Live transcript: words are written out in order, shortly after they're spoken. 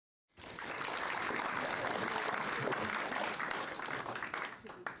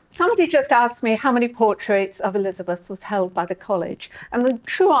Somebody just asked me how many portraits of Elizabeth was held by the college, and the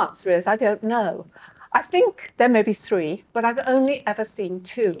true answer is I don't know. I think there may be 3, but I've only ever seen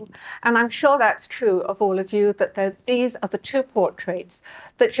 2. And I'm sure that's true of all of you, that these are the 2 portraits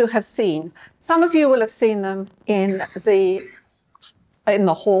that you have seen. Some of you will have seen them in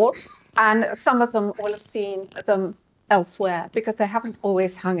the hall, and some of them will have seen them elsewhere because they haven't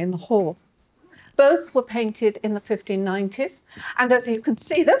always hung in the hall. Both were painted in the 1590s, and as you can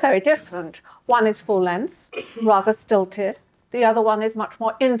see, they're very different. One is full length, rather stilted. The other one is much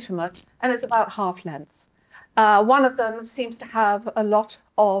more intimate, and it's about half length. One of them seems to have a lot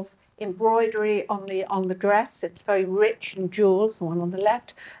of embroidery on the dress. It's very rich in jewels, the one on the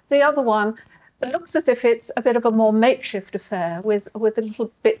left. The other one looks as if it's a bit of a more makeshift affair with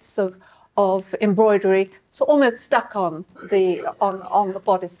little bits of embroidery. It's almost stuck on the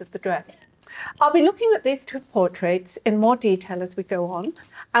bodice of the dress. I'll be looking at these 2 portraits in more detail as we go on.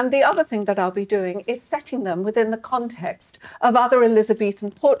 And the other thing that I'll be doing is setting them within the context of other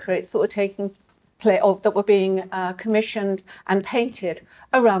Elizabethan portraits that were taking place, or that were being commissioned and painted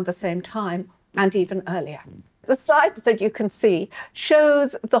around the same time and even earlier. The slide that you can see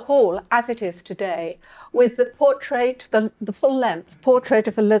shows the hall as it is today, with the portrait, the full-length portrait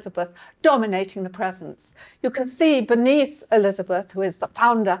of Elizabeth dominating the presence. You can see beneath Elizabeth, who is the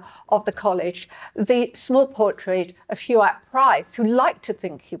founder of the college, the small portrait of Hugh Price, who liked to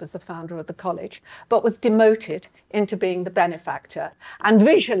think he was the founder of the college, but was demoted into being the benefactor. And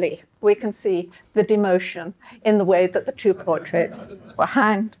visually, we can see the demotion in the way that the 2 portraits were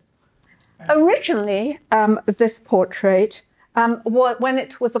hanged. Originally, this portrait, when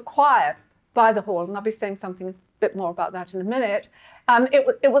it was acquired by the hall, and I'll be saying something a bit more about that in a minute,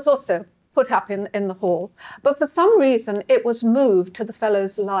 it was also put up in the hall. But for some reason, it was moved to the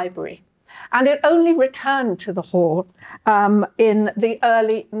Fellows' Library. And it only returned to the hall in the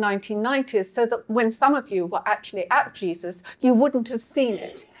early 1990s, so that when some of you were actually at Jesus, you wouldn't have seen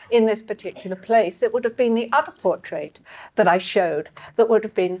it in this particular place. It would have been the other portrait that I showed that would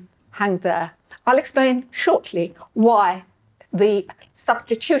have been hanged there. I'll explain shortly why the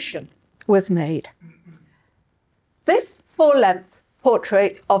substitution was made. This full-length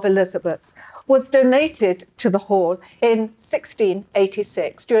portrait of Elizabeth was donated to the hall in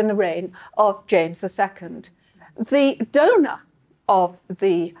 1686 during the reign of James II. The donor of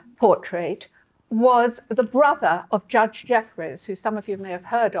the portrait was the brother of Judge Jeffreys, who some of you may have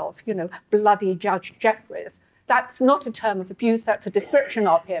heard of, bloody Judge Jeffreys. That's not a term of abuse, that's a description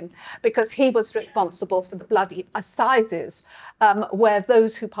of him, because he was responsible for the bloody assizes, where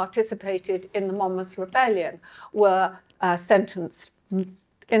those who participated in the Monmouth Rebellion were sentenced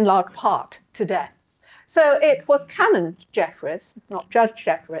in large part to death. So it was Canon Jeffreys, not Judge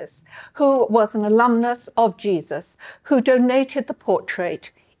Jeffreys, who was an alumnus of Jesus, who donated the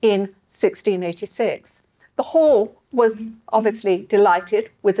portrait in 1686. The hall was obviously delighted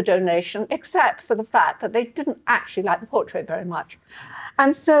with the donation, except for the fact that they didn't actually like the portrait very much.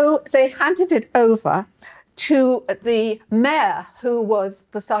 And so they handed it over to the mayor, who was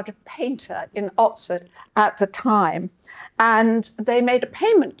the sergeant painter in Oxford at the time. And they made a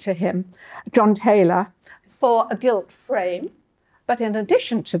payment to him, John Taylor, for a gilt frame, but in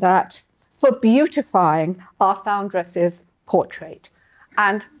addition to that, for beautifying our foundress's portrait.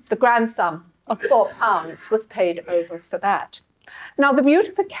 And the grand sum of £4 was paid over for that. Now, the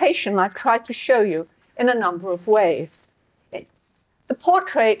beautification I've tried to show you in a number of ways. The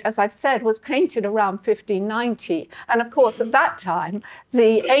portrait, as I've said, was painted around 1590. And of course, at that time,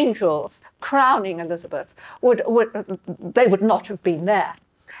 the angels crowning Elizabeth would not have been there.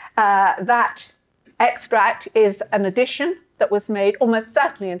 That extract is an addition that was made almost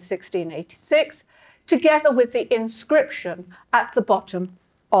certainly in 1686, together with the inscription at the bottom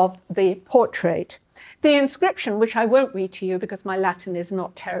of the portrait. The inscription, which I won't read to you because my Latin is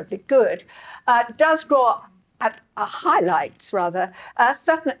not terribly good, does draw highlights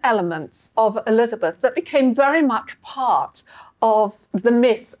certain elements of Elizabeth that became very much part of the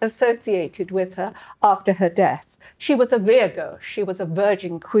myth associated with her after her death. She was a Virgo, she was a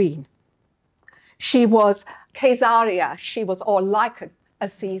virgin queen. She was Caesaria, she was or like a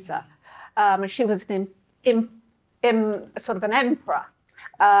Caesar. She was sort of an emperor.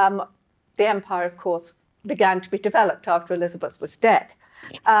 The empire, of course, began to be developed after Elizabeth was dead.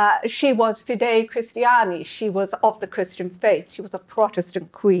 She was Fidei Christiani. She was of the Christian faith. She was a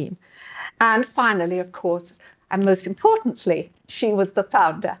Protestant queen. And finally, of course, and most importantly, she was the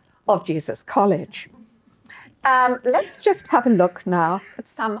founder of Jesus College. Let's just have a look now at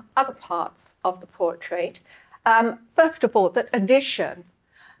some other parts of the portrait. First of all, that addition.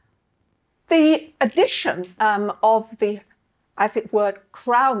 The addition of the as it were,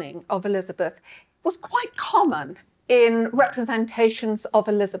 crowning of Elizabeth was quite common in representations of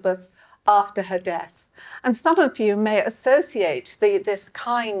Elizabeth after her death. And some of you may associate this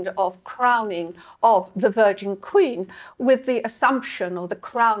kind of crowning of the Virgin Queen with the Assumption or the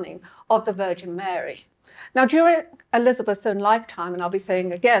crowning of the Virgin Mary. Now, during Elizabeth's own lifetime, and I'll be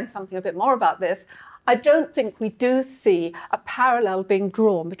saying again something a bit more about this, I don't think we do see a parallel being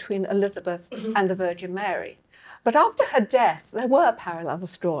drawn between Elizabeth and the Virgin Mary. But after her death, there were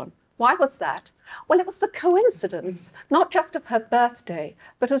parallels drawn. Why was that? Well, it was the coincidence, not just of her birthday,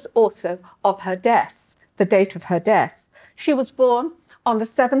 but as also of her death, the date of her death. She was born on the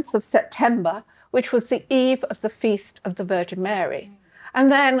 7th of September, which was the eve of the feast of the Virgin Mary. And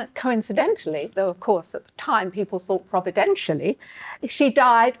then, coincidentally, though of course at the time people thought providentially, she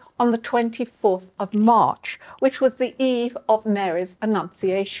died on the 24th of March, which was the eve of Mary's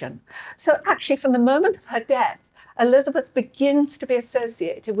Annunciation. So actually, from the moment of her death, Elizabeth begins to be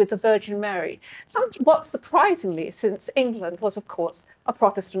associated with the Virgin Mary, somewhat surprisingly, since England was, of course, a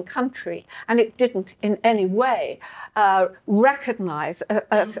Protestant country, and it didn't in any way recognize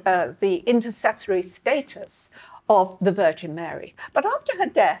the intercessory status of the Virgin Mary. But after her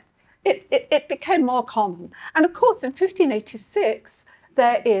death, it became more common. And of course, in 1586,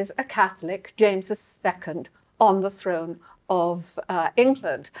 there is a Catholic, James II, on the throne of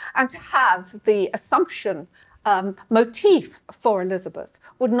England. And to have the Assumption motif for Elizabeth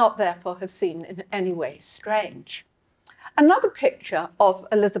would not therefore have seemed in any way strange. Another picture of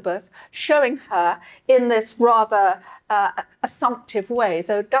Elizabeth showing her in this rather assumptive way,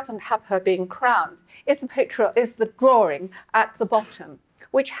 though it doesn't have her being crowned, is the drawing at the bottom,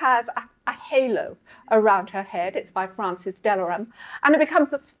 which has a halo around her head. It's by Francis Doran, and it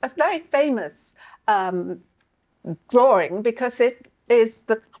becomes a very famous drawing because it is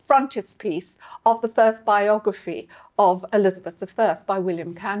the frontispiece of the first biography of Elizabeth I by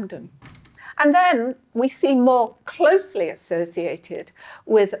William Camden. And then we see more closely associated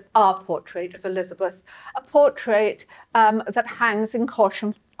with our portrait of Elizabeth, a portrait that hangs in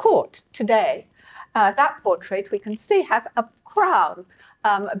Corsham Court today. That portrait, we can see, has a crown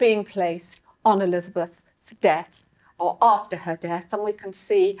being placed on Elizabeth's death or after her death, and we can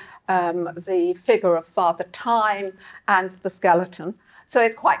see the figure of Father Time and the skeleton. So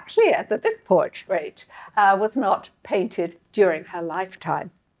it's quite clear that this portrait was not painted during her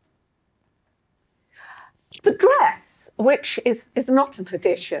lifetime. The dress, which is not an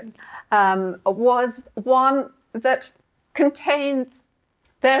addition, was one that contains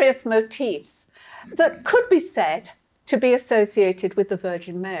various motifs that could be said to be associated with the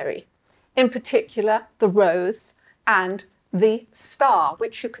Virgin Mary, in particular the rose and the star,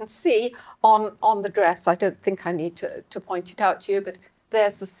 which you can see on the dress. I don't think I need to point it out to you, but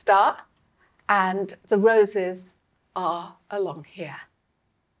there's the star, and the roses are along here.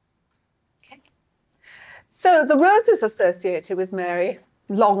 Okay. So the rose is associated with Mary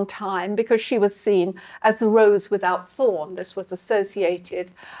long time because she was seen as the rose without thorn. This was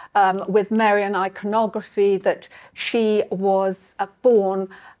associated with Marian iconography, that she was born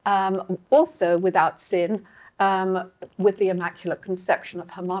also without sin, with the Immaculate Conception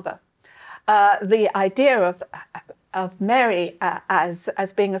of her mother. The idea of Mary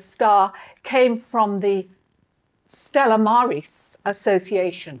as being a star came from the Stella Maris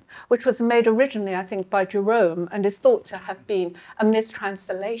association, which was made originally, I think, by Jerome and is thought to have been a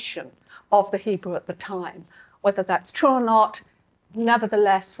mistranslation of the Hebrew at the time. Whether that's true or not,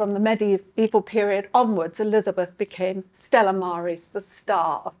 nevertheless, from the medieval period onwards, Elizabeth became Stella Maris, the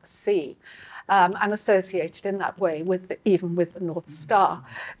star of the sea, and associated in that way even with the North Star.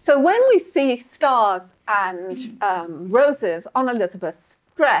 So when we see stars and roses on Elizabeth's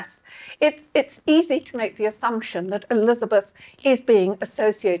dress, it's easy to make the assumption that Elizabeth is being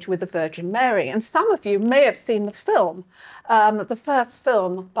associated with the Virgin Mary. And some of you may have seen the film, the first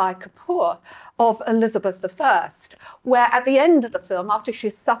film by Kapoor of Elizabeth I, where at the end of the film, after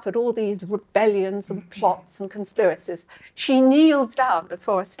she's suffered all these rebellions and plots and conspiracies, she kneels down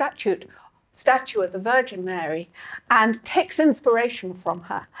before a statue of the Virgin Mary and takes inspiration from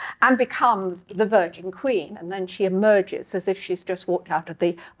her and becomes the Virgin Queen. And then she emerges as if she's just walked out of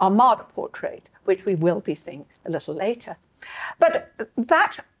the Armada portrait, which we will be seeing a little later. But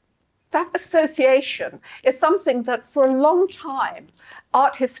that association is something that for a long time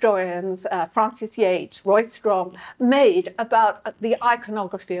art historians, Francis Yates, Roy Strong, made about the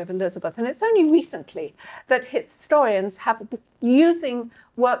iconography of Elizabeth. And it's only recently that historians have, using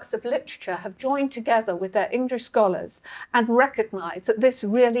works of literature, have joined together with their English scholars and recognized that this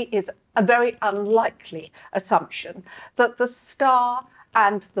really is a very unlikely assumption, that the star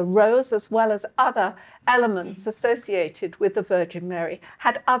and the rose, as well as other elements associated with the Virgin Mary,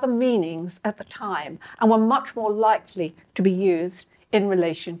 had other meanings at the time and were much more likely to be used in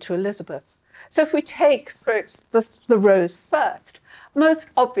relation to Elizabeth. So if we take, for instance, the rose first, most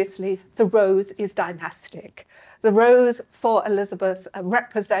obviously the rose is dynastic. The rose for Elizabeth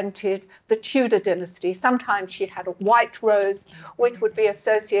represented the Tudor dynasty. Sometimes she had a white rose, which would be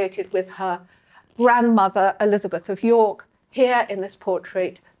associated with her grandmother, Elizabeth of York. Here in this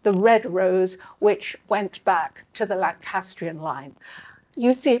portrait, the red rose, which went back to the Lancastrian line.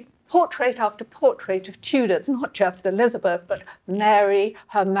 You see portrait after portrait of Tudors, not just Elizabeth, but Mary,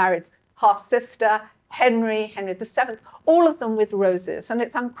 her married half-sister, Henry VII, all of them with roses, and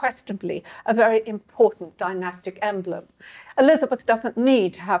it's unquestionably a very important dynastic emblem. Elizabeth doesn't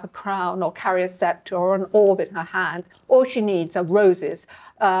need to have a crown or carry a scepter or an orb in her hand. All she needs are roses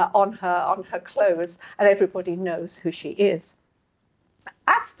on her clothes, and everybody knows who she is.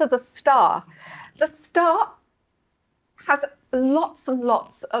 As for the star has lots and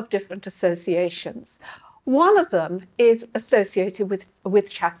lots of different associations. One of them is associated with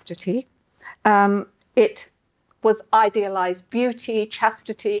chastity. It was idealized beauty,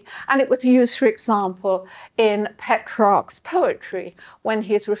 chastity, and it was used, for example, in Petrarch's poetry when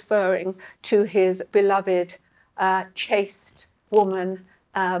he's referring to his beloved chaste woman,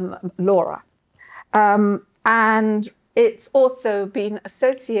 Laura. And it's also been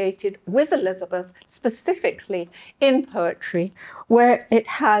associated with Elizabeth, specifically in poetry, where it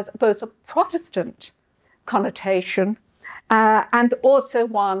has both a Protestant connotation and also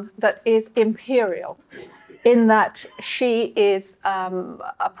one that is imperial, in that she is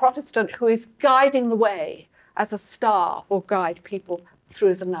a Protestant who is guiding the way as a star will guide people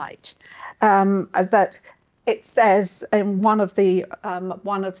through the night. That it says in one of the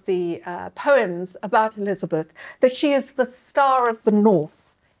poems about Elizabeth that she is the star of the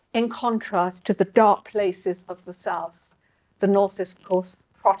north, in contrast to the dark places of the south. The north is, of course,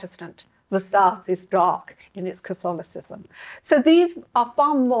 Protestant. The south is dark in its Catholicism. So these are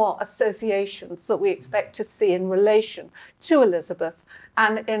far more associations that we expect to see in relation to Elizabeth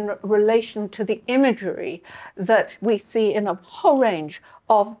and in relation to the imagery that we see in a whole range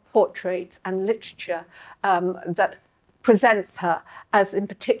of portraits and literature that presents her as, in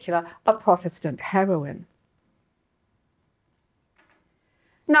particular, a Protestant heroine.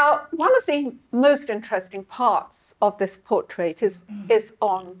 Now, one of the most interesting parts of this portrait is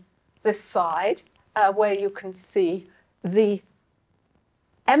on this side, where you can see the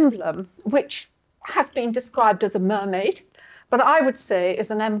emblem, which has been described as a mermaid, but I would say is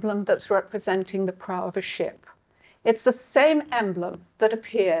an emblem that's representing the prow of a ship. It's the same emblem that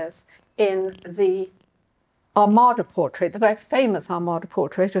appears in the Armada portrait, the very famous Armada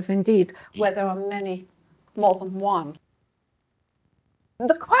portrait of, indeed, where there are many, more than one.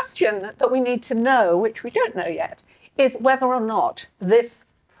 The question that we need to know, which we don't know yet, is whether or not this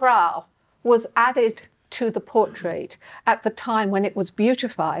prow was added to the portrait at the time when it was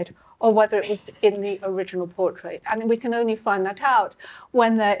beautified, or whether it was in the original portrait. And we can only find that out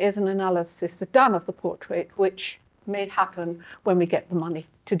when there is an analysis done of the portrait, which may happen when we get the money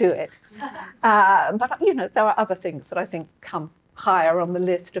to do it. But there are other things that I think come higher on the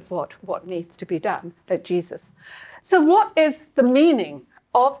list of what needs to be done at Jesus. So what is the meaning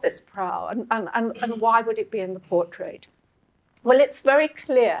of this prow, and why would it be in the portrait? Well, it's very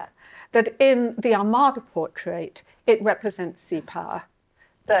clear that in the Armada portrait, it represents sea power,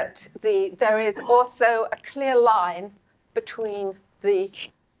 that there is also a clear line between the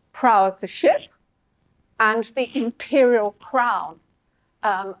prow of the ship and the imperial crown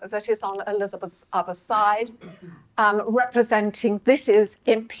that is on Elizabeth's other side, representing this is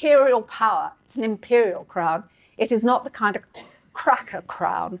imperial power. It's an imperial crown. It is not the kind of cracker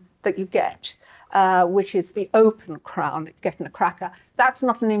crown that you get, which is the open crown that you get in a cracker. That's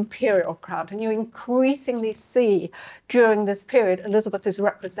not an imperial crown. And you increasingly see during this period, Elizabeth is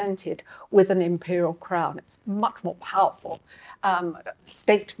represented with an imperial crown. It's a much more powerful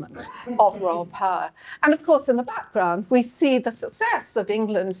statement of royal power. And of course, in the background, we see the success of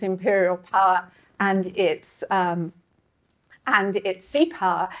England's imperial power and its sea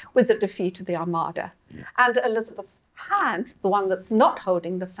power with the defeat of the Armada. And Elizabeth's hand, the one that's not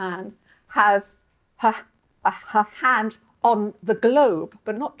holding the fan, has her hand on the globe,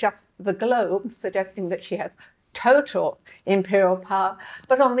 but not just the globe, suggesting that she has total imperial power,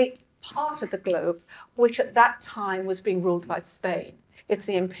 but on the part of the globe which at that time was being ruled by Spain. It's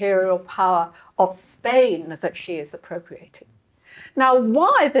the imperial power of Spain that she is appropriating. Now,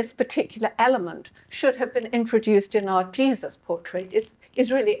 why this particular element should have been introduced in our Jesus portrait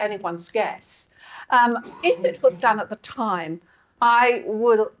is really anyone's guess. If it was done at the time, I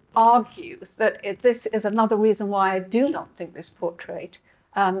would argue that this is another reason why I do not think this portrait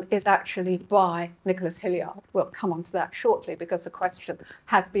is actually by Nicholas Hilliard. We'll come on to that shortly because the question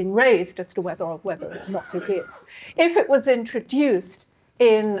has been raised as to whether or not it is. If it was introduced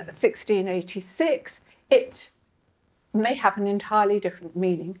in 1686, it may have an entirely different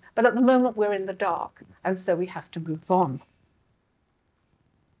meaning, but at the moment we're in the dark, and so we have to move on.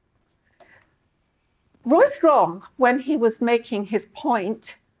 Roy Strong, when he was making his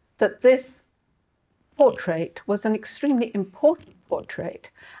point that this portrait was an extremely important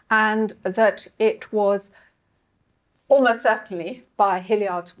portrait and that it was almost certainly by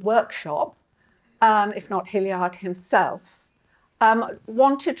Hilliard's workshop, if not Hilliard himself,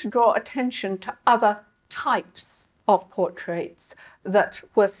 wanted to draw attention to other types of portraits that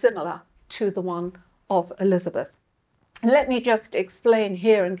were similar to the one of Elizabeth. And let me just explain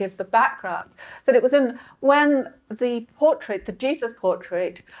here and give the background that it was when the portrait, the Jesus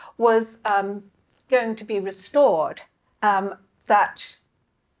portrait, was going to be restored, that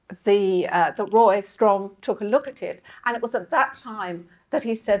Roy Strong took a look at it, and it was at that time that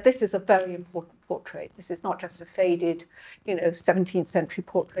he said, this is a very important portrait. This is not just a faded, 17th century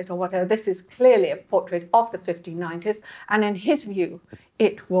portrait or whatever. This is clearly a portrait of the 1590s, and in his view,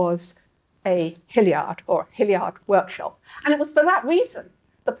 it was a Hilliard or Hilliard workshop. And it was for that reason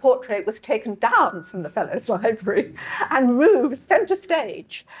the portrait was taken down from the Fellows Library and moved centre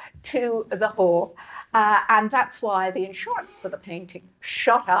stage to the hall. And that's why the insurance for the painting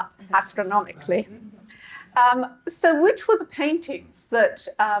shot up astronomically. So which were the paintings that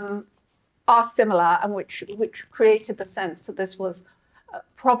are similar and which created the sense that this was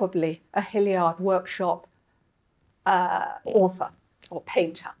probably a Hilliard workshop author or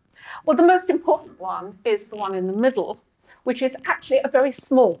painter? Well, the most important one is the one in the middle, which is actually a very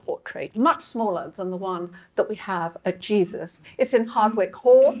small portrait, much smaller than the one that we have at Jesus. It's in Hardwick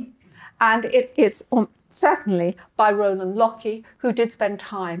Hall, and it is certainly by Roland Locke, who did spend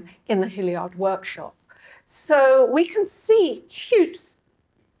time in the Hilliard workshop. So we can see huge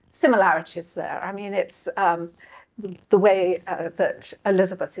similarities there. I mean, it's the way that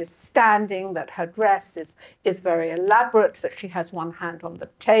Elizabeth is standing, that her dress is very elaborate, that she has one hand on the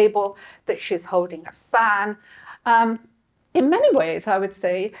table, that she's holding a fan. In many ways, I would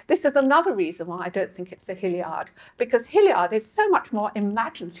say, this is another reason why I don't think it's a Hilliard, because Hilliard is so much more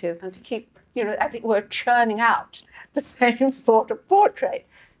imaginative than to keep, as it were, churning out the same sort of portrait.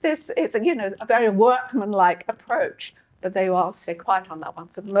 This is, a very workmanlike approach, but I'll stay quiet on that one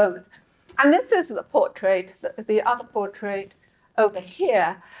for the moment. And this is the portrait, the other portrait over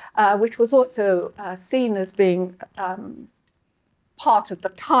here, which was also seen as being part of the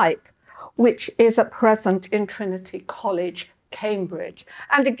type, which is at present in Trinity College, Cambridge.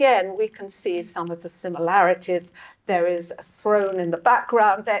 And again, we can see some of the similarities. There is a throne in the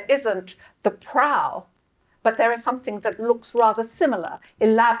background. There isn't the prow, but there is something that looks rather similar,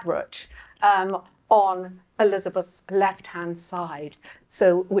 elaborate, on Elizabeth's left-hand side,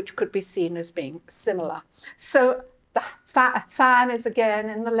 so which could be seen as being similar. So the fan is again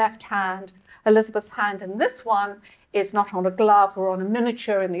in the left hand, Elizabeth's hand in this one is not on a glove or on a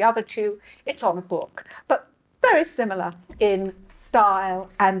miniature. In the other two, it's on a book, but very similar in style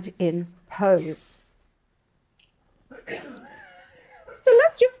and in pose. So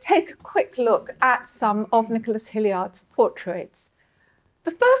let's just take a quick look at some of Nicholas Hilliard's portraits.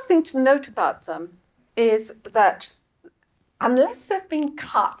 The first thing to note about them is that unless they've been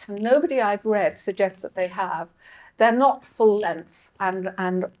cut, and nobody I've read suggests that they have, they're not full length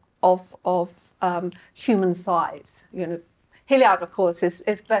and of human size. Hilliard, of course,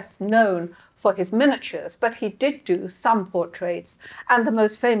 is best known for his miniatures, but he did do some portraits, and the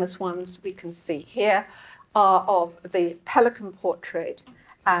most famous ones we can see here are of the pelican portrait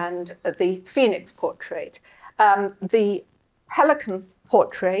and the phoenix portrait. The pelican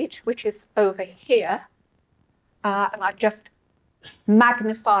portrait, which is over here, and I've just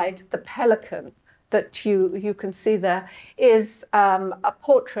magnified the pelican that you can see there, is a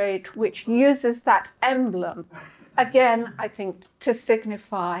portrait which uses that emblem, again, I think, to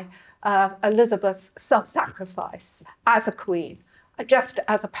signify Elizabeth's self-sacrifice as a queen, just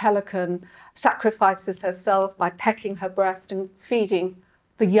as a pelican sacrifices herself by pecking her breast and feeding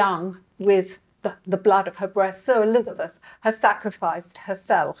the young with the blood of her breast. So Elizabeth has sacrificed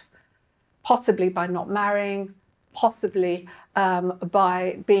herself, possibly by not marrying, possibly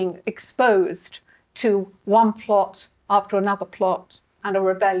by being exposed to one plot after another plot and a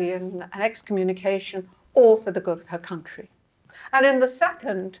rebellion, an excommunication, all for the good of her country. And in the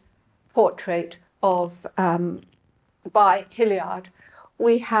second portrait of by Hilliard,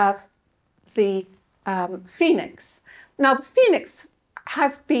 we have the phoenix, Now, the phoenix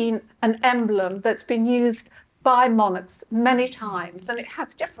has been an emblem that's been used by monarchs many times, and it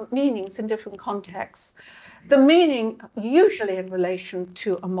has different meanings in different contexts. The meaning, usually in relation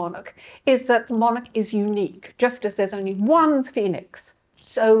to a monarch, is that the monarch is unique. Just as there's only one phoenix,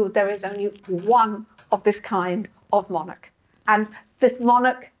 so there is only one of this kind of monarch. And this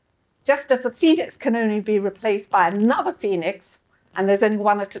monarch, just as a phoenix can only be replaced by another phoenix, and there's only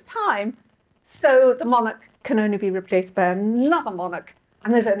one at a time, so the monarch can only be replaced by another monarch,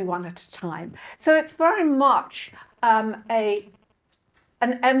 and there's only one at a time. So it's very much an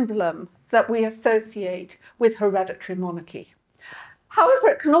emblem that we associate with hereditary monarchy. However,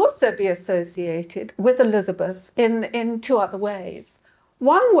 it can also be associated with Elizabeth in two other ways.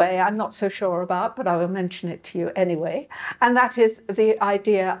 One way I'm not so sure about, but I will mention it to you anyway, and that is the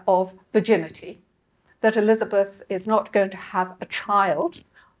idea of virginity, that Elizabeth is not going to have a child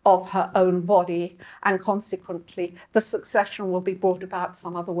of her own body, and consequently the succession will be brought about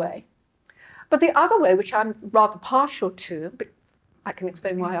some other way. But the other way, which I'm rather partial to, but I can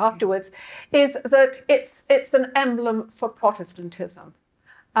explain why afterwards, is that it's an emblem for Protestantism,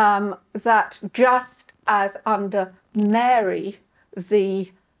 that just as under Mary,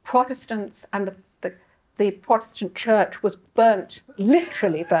 the Protestants and the Protestant church was burnt,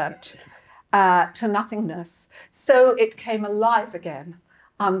 literally burnt, to nothingness, so it came alive again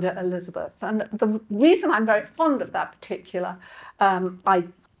under Elizabeth. And the reason I'm very fond of that particular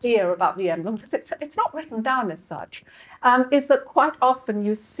idea about the emblem, because it's not written down as such, is that quite often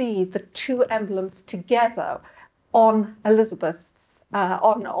you see the two emblems together on Elizabeth's,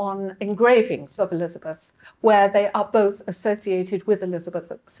 on engravings of Elizabeth, where they are both associated with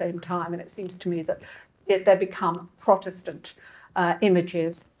Elizabeth at the same time. And it seems to me that they become Protestant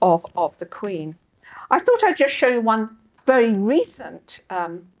images of the Queen. I thought I'd just show you one very recent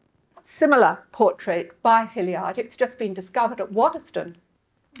similar portrait by Hilliard. It's just been discovered at Waddesdon.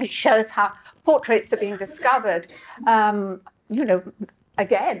 It shows how portraits are being discovered. You know,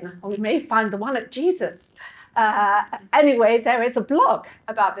 again, we may find the one at Jesus. Anyway, there is a blog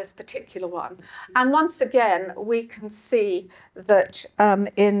about this particular one. And once again, we can see that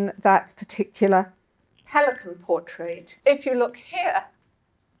in that particular pelican portrait, if you look here,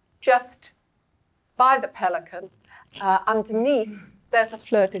 just by the pelican, underneath, there's a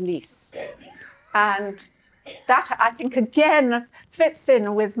fleur-de-lis. And that, I think, again, fits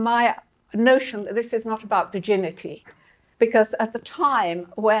in with my notion that this is not about virginity. Because at the time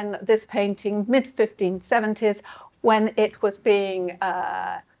when this painting, mid-1570s, when it was being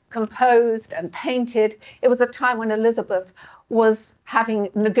composed and painted, it was a time when Elizabeth was having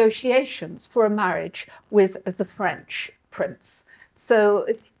negotiations for a marriage with the French prince. So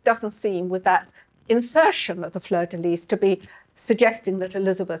it doesn't seem, with that insertion of the fleur-de-lis, to be suggesting that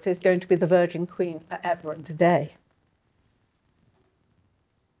Elizabeth is going to be the Virgin Queen forever and a day.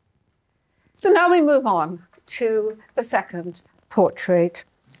 So now we move on to the second portrait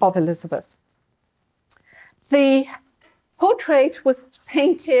of Elizabeth. The portrait was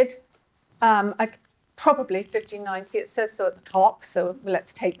painted at probably 1590. It says so at the top, so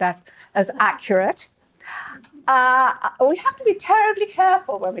let's take that as accurate. We have to be terribly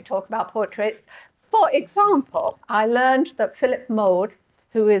careful when we talk about portraits. For example, I learned that Philip Maud,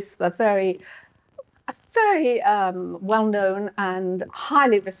 who is a very well-known and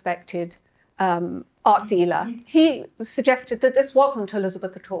highly respected art dealer, he suggested that this wasn't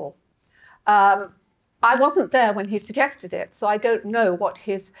Elizabeth at all. I wasn't there when he suggested it, so I don't know what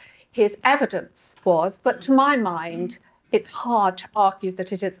his evidence was, but to my mind, it's hard to argue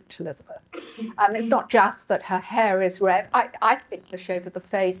that it isn't Elizabeth. It's not just that her hair is red. I think the shape of the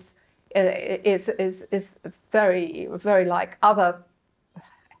face is very, very like other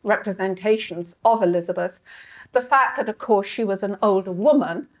representations of Elizabeth. The fact that, of course, she was an older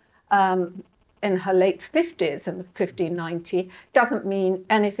woman in her late 50s in 1590 doesn't mean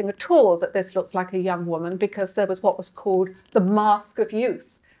anything at all that this looks like a young woman, because there was what was called the mask of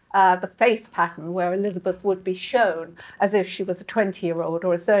youth, the face pattern where Elizabeth would be shown as if she was a 20-year-old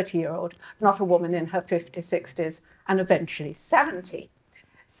or a 30-year-old, not a woman in her 50s, 60s, and eventually 70.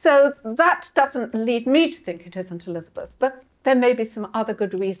 So that doesn't lead me to think it isn't Elizabeth, but there may be some other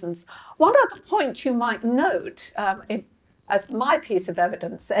good reasons. One other point you might note, as my piece of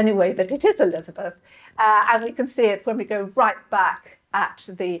evidence anyway, that it is Elizabeth, and we can see it when we go right back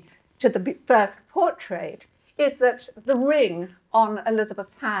to the first portrait, is that the ring on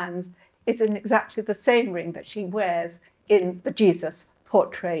Elizabeth's hands is in exactly the same ring that she wears in the Jesus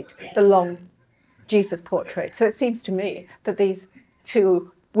portrait, the long Jesus portrait. So it seems to me that these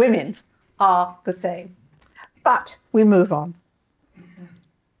two women are the same. But we move on.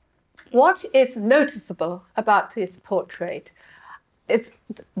 What is noticeable about this portrait is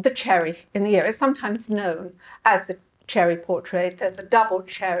the cherry in the ear. It's sometimes known as the cherry portrait. There's a double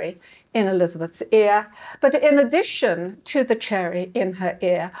cherry in Elizabeth's ear. But in addition to the cherry in her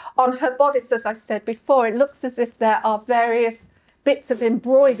ear, on her bodice, as I said before, it looks as if there are various bits of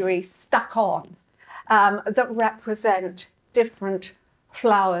embroidery stuck on that represent different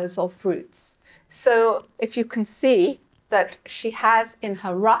flowers or fruits. So if you can see that she has in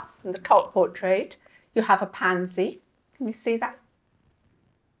her ruff, in the top portrait, you have a pansy. Can you see that?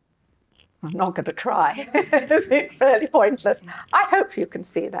 I'm not going to try. It's fairly pointless. I hope you can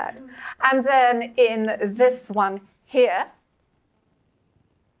see that. And then in this one here,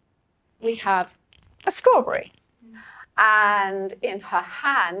 we have a strawberry. And in her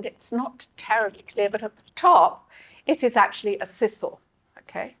hand, it's not terribly clear, but at the top, it is actually a thistle.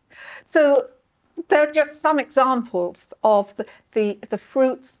 Okay? So there are just some examples of the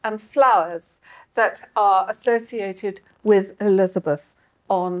fruits and flowers that are associated with Elizabeth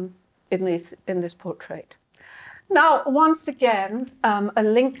in this portrait. Now, once again, a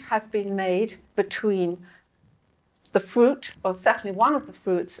link has been made between the fruit, or certainly one of the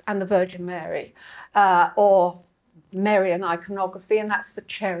fruits, and the Virgin Mary, or Marian iconography, and that's the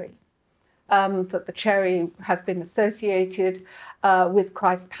cherry. That the cherry has been associated with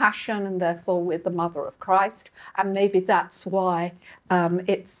Christ's passion and therefore with the mother of Christ. And maybe that's why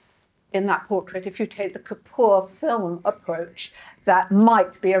it's in that portrait. If you take the Kapoor film approach, that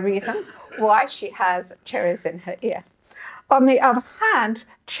might be a reason why she has cherries in her ear. On the other hand,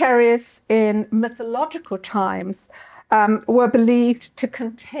 cherries in mythological times were believed to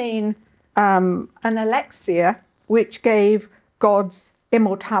contain an elixir which gave gods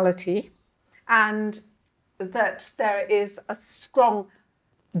immortality, and that there is a strong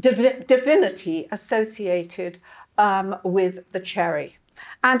divinity associated with the cherry.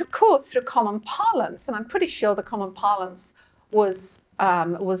 And of course, through common parlance, and I'm pretty sure the common parlance was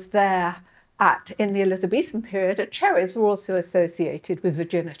there in the Elizabethan period, cherries were also associated with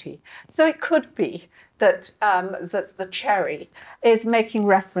virginity. So it could be that, that the cherry is making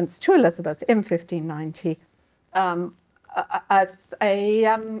reference to Elizabeth in 1590 as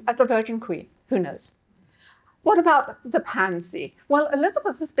a virgin queen. Who knows? What about the pansy? Well,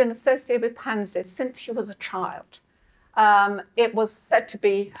 Elizabeth has been associated with pansies since she was a child. It was said to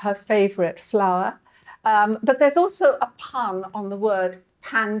be her favourite flower. But there's also a pun on the word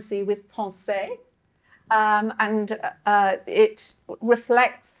pansy with pensée. And it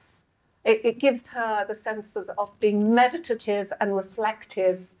reflects, it gives her the sense of being meditative and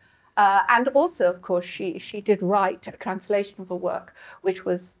reflective. And also, of course, she did write a translation of a work which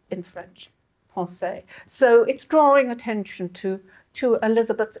was in French, pensée. So it's drawing attention to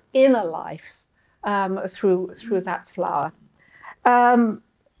Elizabeth's inner life through that flower.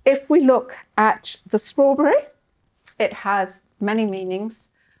 If we look at the strawberry, it has many meanings,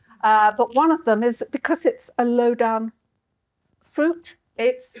 but one of them is because it's a low-down fruit,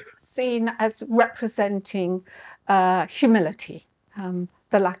 it's seen as representing humility,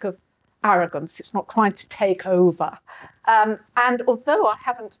 the lack of arrogance. It's not trying to take over. And although I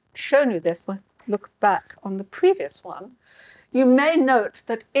haven't shown you this, we'll look back on the previous one, you may note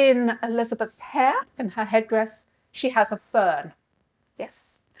that in Elizabeth's hair, in her headdress, she has a fern.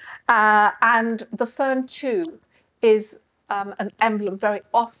 Yes. And the fern, too, is an emblem very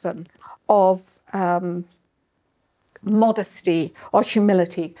often of modesty or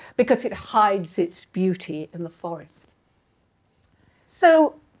humility because it hides its beauty in the forest.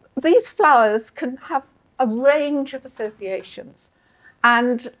 So these flowers can have a range of associations,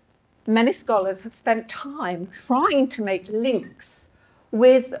 and many scholars have spent time trying to make links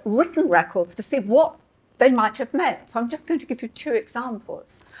with written records to see what they might have meant. So I'm just going to give you two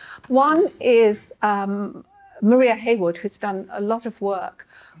examples. One is Maria Haywood, who's done a lot of work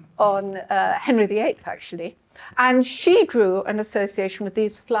on Henry VIII, actually, and she drew an association with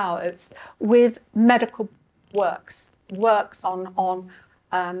these flowers with medical works on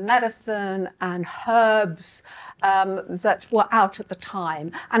medicine and herbs that were out at the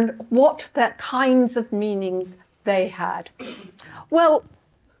time, and what their kinds of meanings they had. Well,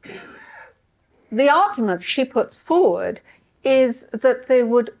 the argument she puts forward is that they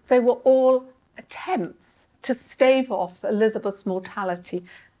were all attempts to stave off Elizabeth's mortality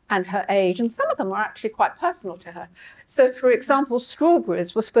and her age, and some of them were actually quite personal to her. So, for example,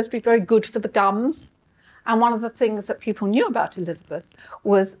 strawberries were supposed to be very good for the gums. And one of the things that people knew about Elizabeth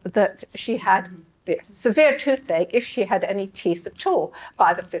was that she had severe toothache if she had any teeth at all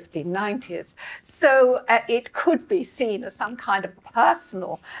by the 1590s. So it could be seen as some kind of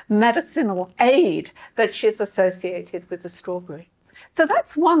personal medicinal aid that she's associated with the strawberry. So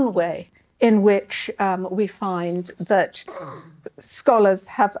that's one way in which we find that scholars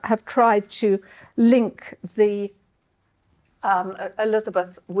have tried to link the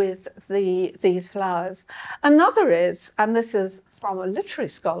Elizabeth with these flowers. Another is, and this is from a literary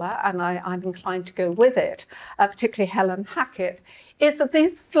scholar, and I'm inclined to go with it, particularly Helen Hackett, is that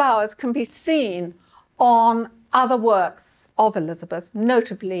these flowers can be seen on other works of Elizabeth,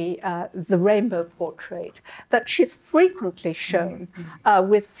 notably the Rainbow Portrait, that she's frequently shown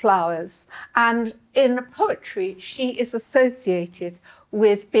with flowers. And in poetry, she is associated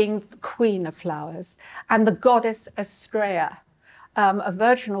with being the queen of flowers and the goddess Astrea, a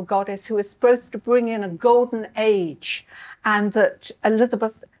virginal goddess who is supposed to bring in a golden age, and that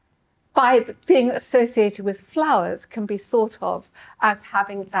Elizabeth, by being associated with flowers, can be thought of as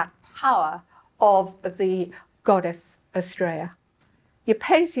having that power of the goddess Astrea. You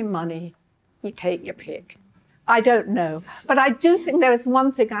pay your money, you take your pick. I don't know, but I do think there is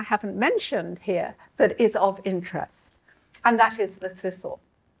one thing I haven't mentioned here that is of interest, and that is the thistle.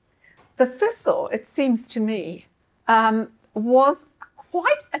 The thistle, it seems to me, was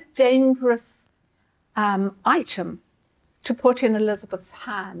quite a dangerous item to put in Elizabeth's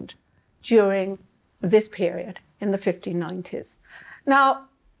hand during this period in the 1590s. Now,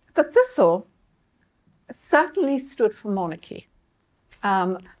 the thistle certainly stood for monarchy.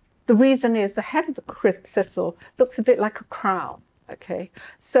 The reason is the head of the thistle looks a bit like a crown, okay?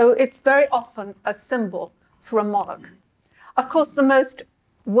 So it's very often a symbol for a monarch. Of course, the most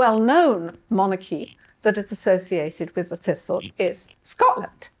well-known monarchy that is associated with the thistle is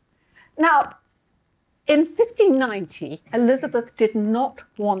Scotland. Now, in 1590, Elizabeth did not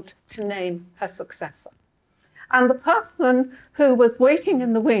want to name her successor. And the person who was waiting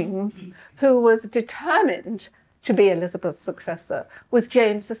in the wings, who was determined to be Elizabeth's successor, was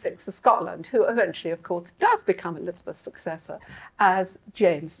James VI of Scotland, who eventually, of course, does become Elizabeth's successor as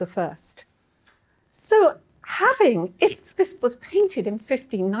James I. So if this was painted in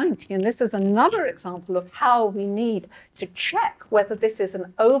 1590, and this is another example of how we need to check whether this is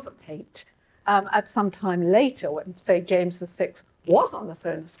an overpaint at some time later, when, say, James VI was on the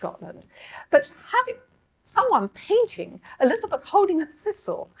throne of Scotland, but having someone painting Elizabeth holding a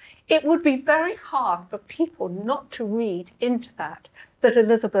thistle, it would be very hard for people not to read into that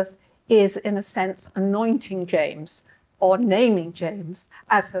Elizabeth is, in a sense, anointing James or naming James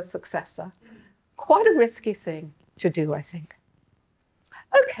as her successor. Quite a risky thing to do, I think.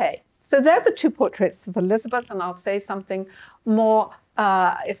 Okay, so there are the two portraits of Elizabeth, and I'll say something more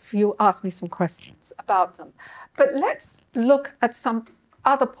if you ask me some questions about them. But let's look at some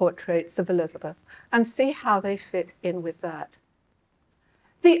other portraits of Elizabeth and see how they fit in with that.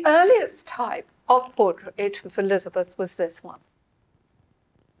 The earliest type of portrait of Elizabeth was this one.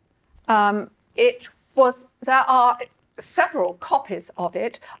 There are several copies of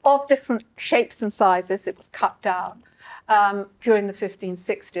it, of different shapes and sizes. It was cut down during the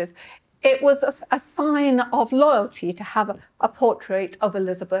 1560s. It was a sign of loyalty to have a portrait of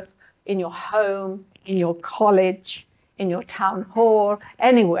Elizabeth in your home, in your college, in your town hall,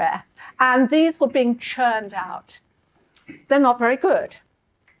 anywhere. And these were being churned out. They're not very good.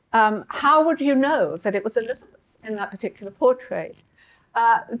 How would you know that it was Elizabeth in that particular portrait?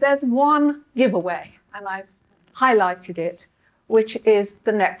 There's one giveaway, and I've highlighted it, which is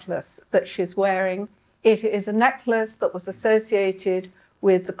the necklace that she's wearing. It is a necklace that was associated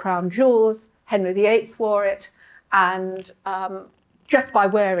with the crown jewels. Henry VIII wore it, and just by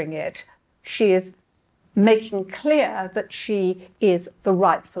wearing it, she is making clear that she is the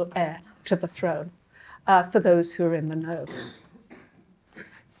rightful heir to the throne, for those who are in the know.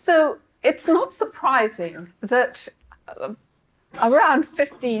 So it's not surprising that around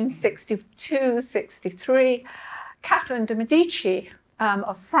 1562-63, Catherine de' Medici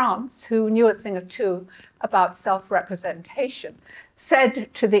of France, who knew a thing or two about self-representation,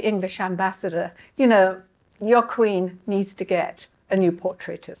 said to the English ambassador, you know, your queen needs to get a new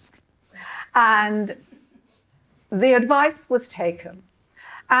portraitist. And the advice was taken.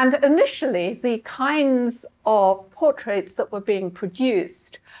 And initially, the kinds of portraits that were being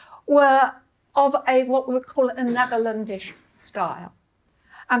produced were of what we would call a Netherlandish style.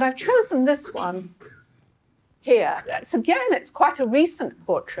 And I've chosen this one here. It's quite a recent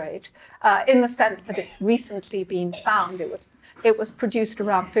portrait in the sense that it's recently been found. It was produced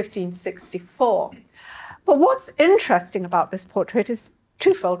around 1564. But what's interesting about this portrait is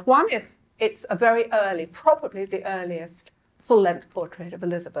twofold. One is it's a very early, probably the earliest full-length portrait of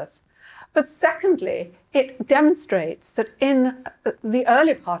Elizabeth. But secondly, it demonstrates that in the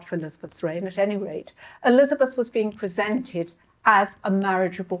early part of Elizabeth's reign, at any rate, Elizabeth was being presented as a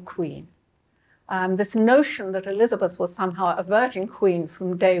marriageable queen. this notion that Elizabeth was somehow a virgin queen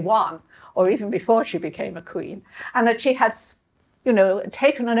from day one, or even before she became a queen, and that she had,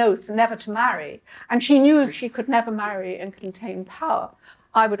 taken an oath never to marry, and she knew she could never marry and contain power,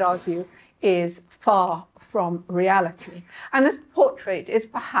 I would argue, is far from reality. And this portrait is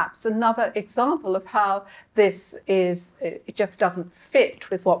perhaps another example of how it just doesn't fit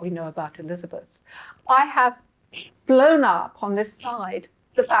with what we know about Elizabeth. I have blown up on this side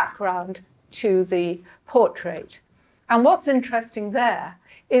the background to the portrait. And what's interesting there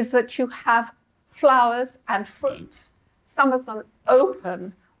is that you have flowers and fruits, some of them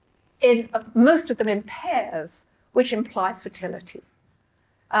open, most of them in pairs, which imply fertility.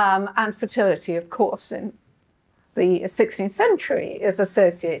 And fertility, of course, in the 16th century is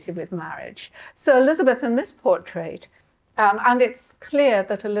associated with marriage. So Elizabeth in this portrait, and it's clear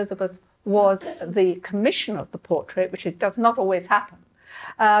that Elizabeth was the commissioner of the portrait, which it does not always happen,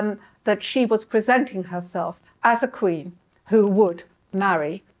 that she was presenting herself as a queen who would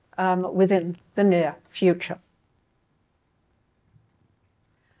marry within the near future.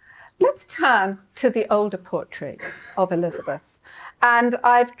 Let's turn to the older portraits of Elizabeth. And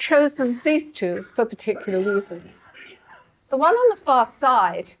I've chosen these two for particular reasons. The one on the far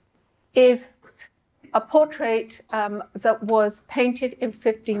side is a portrait that was painted in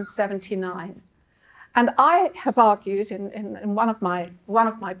 1579. And I have argued in one of my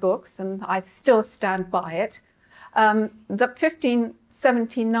books, and I still stand by it, that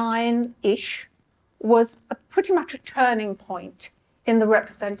 1579-ish was pretty much a turning point in the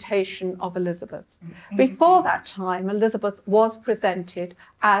representation of Elizabeth. Before that time, Elizabeth was presented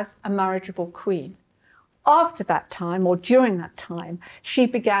as a marriageable queen. After that time, or during that time, she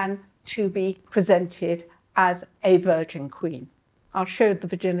began to be presented as a virgin queen. I'll show the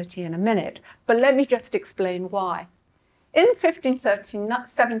virginity in a minute, but let me just explain why. In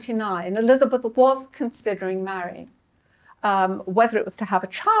 1579, Elizabeth was considering marrying. Whether it was to have a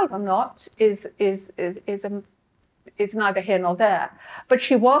child or not is neither here nor there. But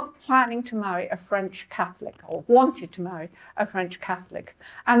she was planning to marry a French Catholic, or wanted to marry a French Catholic.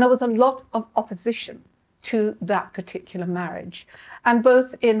 And there was a lot of opposition to that particular marriage. And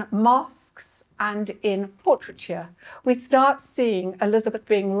both in masques and in portraiture, we start seeing Elizabeth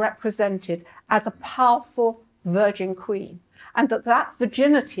being represented as a powerful virgin queen, and that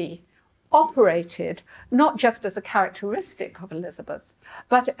virginity operated not just as a characteristic of Elizabeth,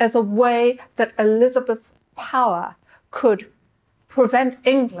 but as a way that Elizabeth's power could prevent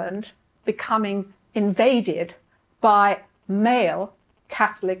England becoming invaded by male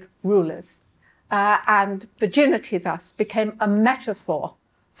Catholic rulers. And virginity thus became a metaphor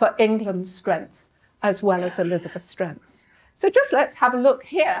for England's strength as well as Elizabeth's strengths. So just let's have a look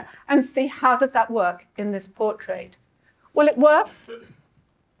here and see how does that work in this portrait. Well, it works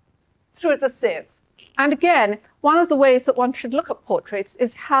through the sieve. And again, one of the ways that one should look at portraits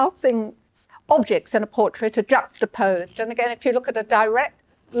is how objects in a portrait are juxtaposed. And again, if you look at a direct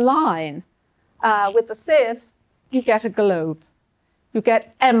line with the sieve, you get a globe. You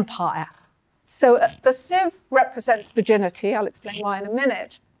get empire. So the sieve represents virginity. I'll explain why in a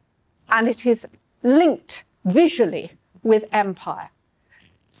minute. And it is linked visually with empire.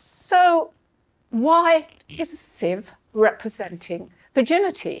 So why is a sieve representing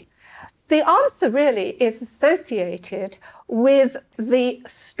virginity? The answer really is associated with the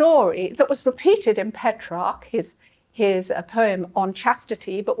story that was repeated in Petrarch, his poem on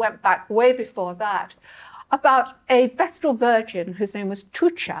chastity, but went back way before that, about a Vestal virgin whose name was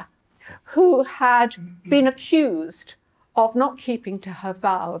Tuccia, who had been accused of not keeping to her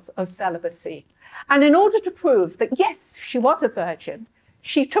vows of celibacy. And in order to prove that, yes, she was a virgin,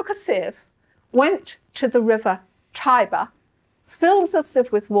 she took a sieve, went to the river Tiber, filled the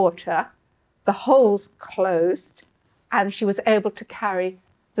sieve with water, the holes closed, and she was able to carry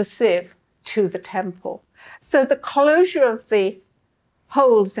the sieve to the temple. So the closure of the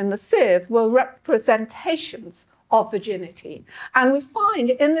holes in the sieve were representations of virginity. And we find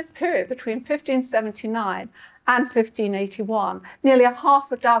in this period between 1579 and 1581, nearly a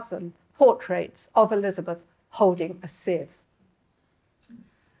half a dozen portraits of Elizabeth holding a sieve.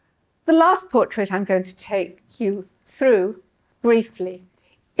 The last portrait I'm going to take you through briefly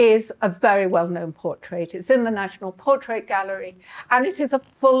is a very well-known portrait. It's in the National Portrait Gallery, and it is a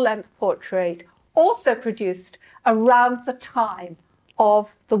full-length portrait, also produced around the time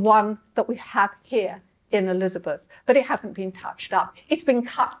of the one that we have here in Elizabeth, but it hasn't been touched up. It's been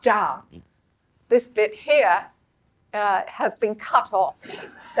cut down. This bit here has been cut off.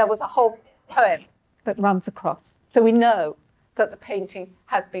 There was a whole poem that runs across. So we know that the painting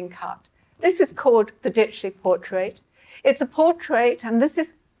has been cut. This is called the Ditchley portrait. It's a portrait, and this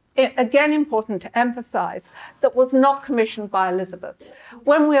is again important to emphasize, that was not commissioned by Elizabeth.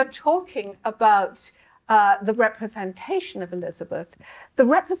 When we are talking about the representation of Elizabeth, the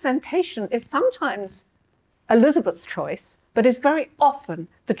representation is sometimes Elizabeth's choice, but is very often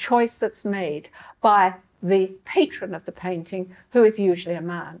the choice that's made by the patron of the painting, who is usually a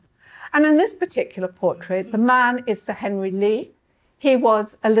man. And in this particular portrait, the man is Sir Henry Lee. He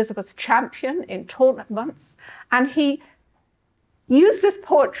was Elizabeth's champion in tournaments, and he used this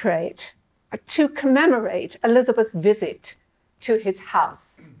portrait to commemorate Elizabeth's visit to his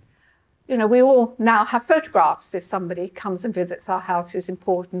house. You know, we all now have photographs if somebody comes and visits our house who's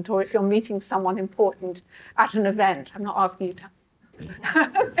important, or if you're meeting someone important at an event. I'm not asking you to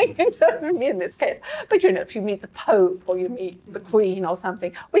think in terms of me in this case, but you know, if you meet the Pope or you meet the Queen or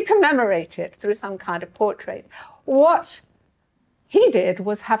something, we commemorate it through some kind of portrait. What he did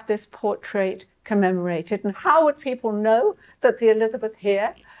was have this portrait commemorated. And how would people know that the Elizabeth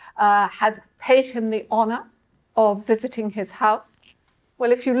here had paid him the honor of visiting his house?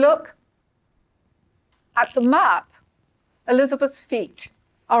 Well, if you look at the map, Elizabeth's feet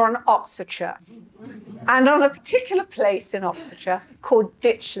are on Oxfordshire, and on a particular place in Oxfordshire called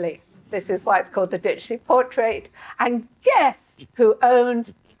Ditchley. This is why it's called the Ditchley portrait. And guess who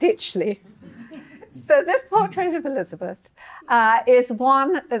owned Ditchley? So this portrait of Elizabeth is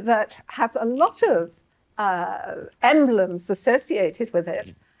one that has a lot of emblems associated with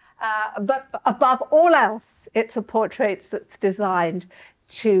it. But above all else, it's a portrait that's designed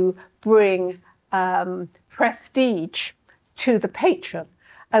to bring prestige to the patron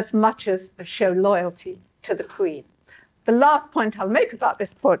as much as show loyalty to the Queen. The last point I'll make about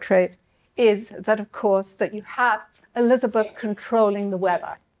this portrait is that, of course, that you have Elizabeth controlling the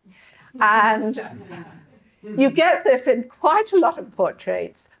weather. And you get this in quite a lot of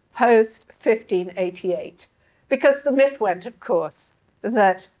portraits post 1588, because the myth went, of course,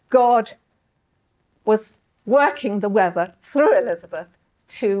 that God was working the weather through Elizabeth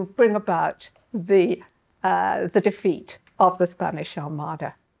to bring about the defeat of the Spanish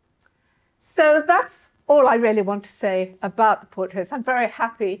Armada. So that's all I really want to say about the portraits. I'm very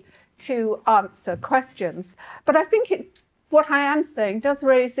happy to answer questions, but I think what I am saying does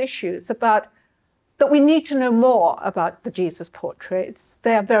raise issues about that we need to know more about the Jesus portraits.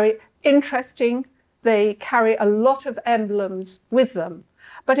 They are very interesting. They carry a lot of emblems with them,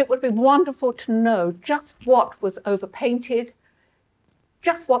 but it would be wonderful to know just what was overpainted,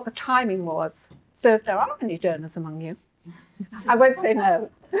 just what the timing was. So if there are any donors among you, I won't say no.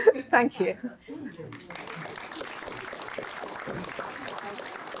 Thank you.